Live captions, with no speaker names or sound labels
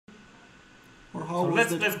how so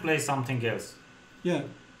was let's play something else. Yeah.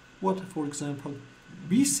 What, for example?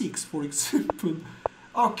 B6, for example.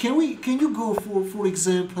 Oh, can you go for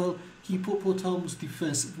example, Hippopotamus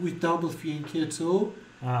Defence with double fianchetto,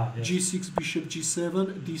 Yes. G6 Bishop G7,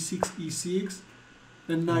 D6 E6,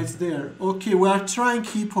 and knights there. Okay, we are trying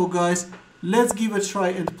Hippo, guys. Let's give a try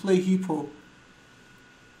and play Hippo.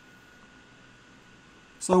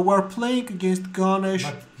 So we're playing against Ganesh.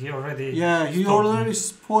 But he already... Yeah, he stopped already me.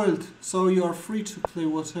 spoiled. So you are free to play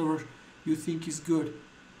whatever you think is good.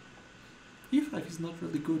 E5 is not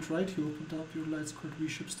really good, right? You opened up your light squared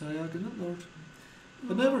bishops diagonal or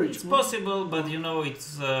an average. It's possible, but you know,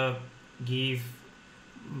 it's give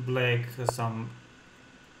black some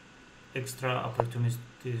extra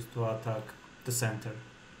opportunities to attack the center.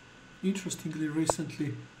 Interestingly,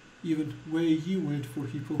 recently, even Wei Yi went for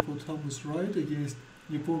Hippopotamus, right, against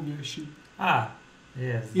Nepomniachtchi.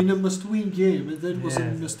 Yes. In a must-win game, and that was a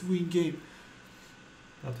Yes. must-win game.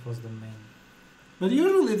 That was the main. But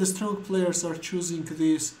usually the strong players are choosing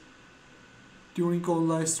this during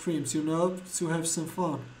online streams, you know, to have some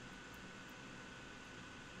fun.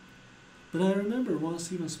 But I remember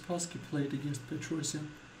once even Spassky played against Petrosian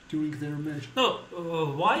during their match. No,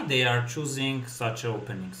 why they are choosing such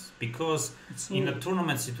openings? Because in a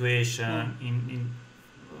tournament situation,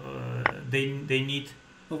 they need...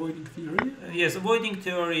 Avoiding theory? Yes, avoiding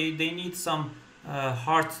theory, they need some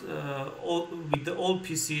hard, with the all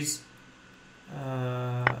pieces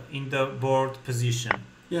in the board position.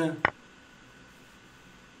 Yeah.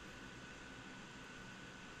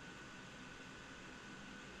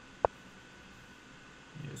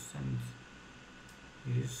 Yes, and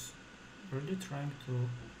he's really trying to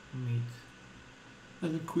meet.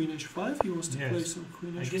 And then Queen H5, he wants to play some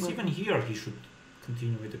Queen H5. I guess even here he should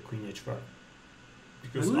continue with the Queen H5.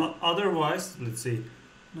 Because Really? Otherwise, let's say,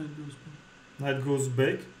 Knight goes back. knight goes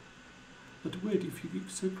back. But wait, if he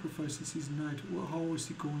sacrifices his knight, how is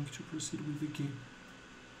he going to proceed with the game?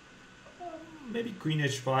 Maybe Queen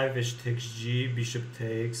H5, H takes G, Bishop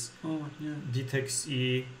takes, Oh, yeah. D takes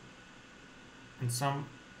E, and some...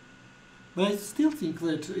 But I still think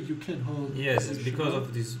that you can hold. Yes, it's position, because right?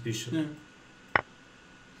 of this bishop. Yeah.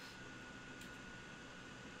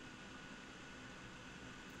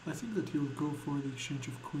 I think that he'll go for the exchange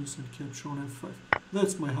of queens and capture on F5.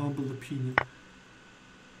 That's my humble opinion.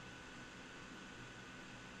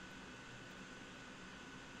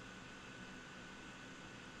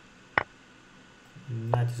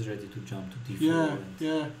 Knight is ready to jump to D4. Yeah,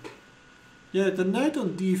 yeah. Yeah, the knight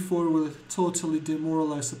on D4 will totally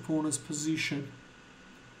demoralize opponent's position.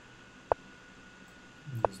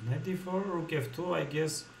 Yes, knight D4, Rook F2, I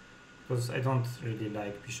guess, because I don't really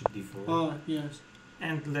like Bishop D4. Ah, yes.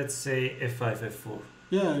 And let's say F5, F4.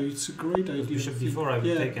 Yeah, it's a great idea. Bishop D4, I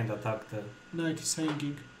will take and attack the... Knight is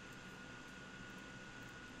hanging.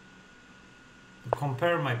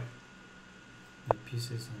 Compare my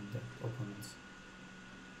pieces and the opponents.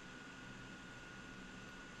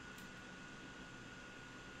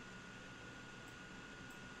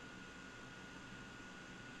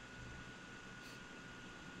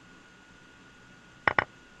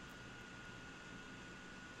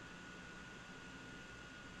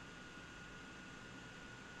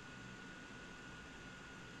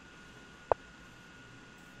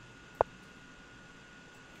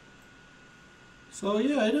 So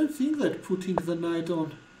yeah, I don't think that putting the knight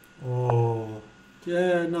on. Oh.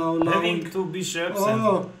 Yeah, now Having two bishops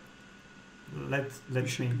oh. and let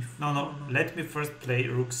Bishop me B4. no, let me first play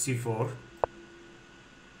Rook C4.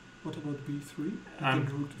 What about B3? And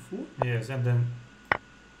then Rook to 4? Yes, and then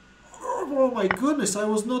Oh my goodness, I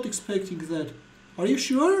was not expecting that. Are you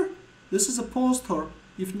sure? This is a pawn star.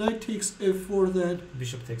 If knight takes F4 then...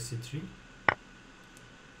 Bishop takes C3.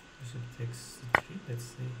 Bishop takes C3, let's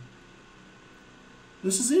see.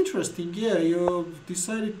 This is interesting, yeah, you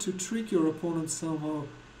decided to trick your opponent somehow.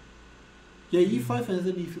 Yeah, E5 and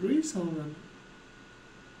then E3 somehow.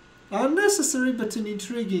 Unnecessary but an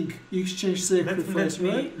intriguing exchange sacrifice,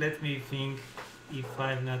 right? Let me think.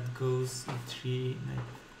 E5 not goes, E3 knight.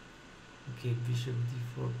 Okay, Bishop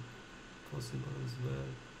D4 possible as well.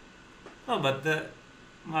 Oh, but the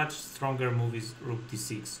much stronger move is Rook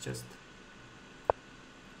D6 just.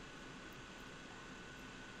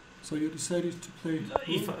 So you decided to play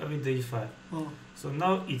E5 with the E5. Oh, So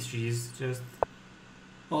now E3 is just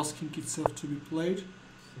asking itself to be played.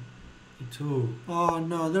 E2. Oh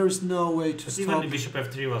no, there is no way to But stop. even Bishop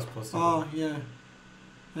F3 was possible. Oh yeah.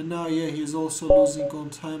 And now yeah, he's also losing on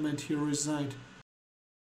time and he resigned.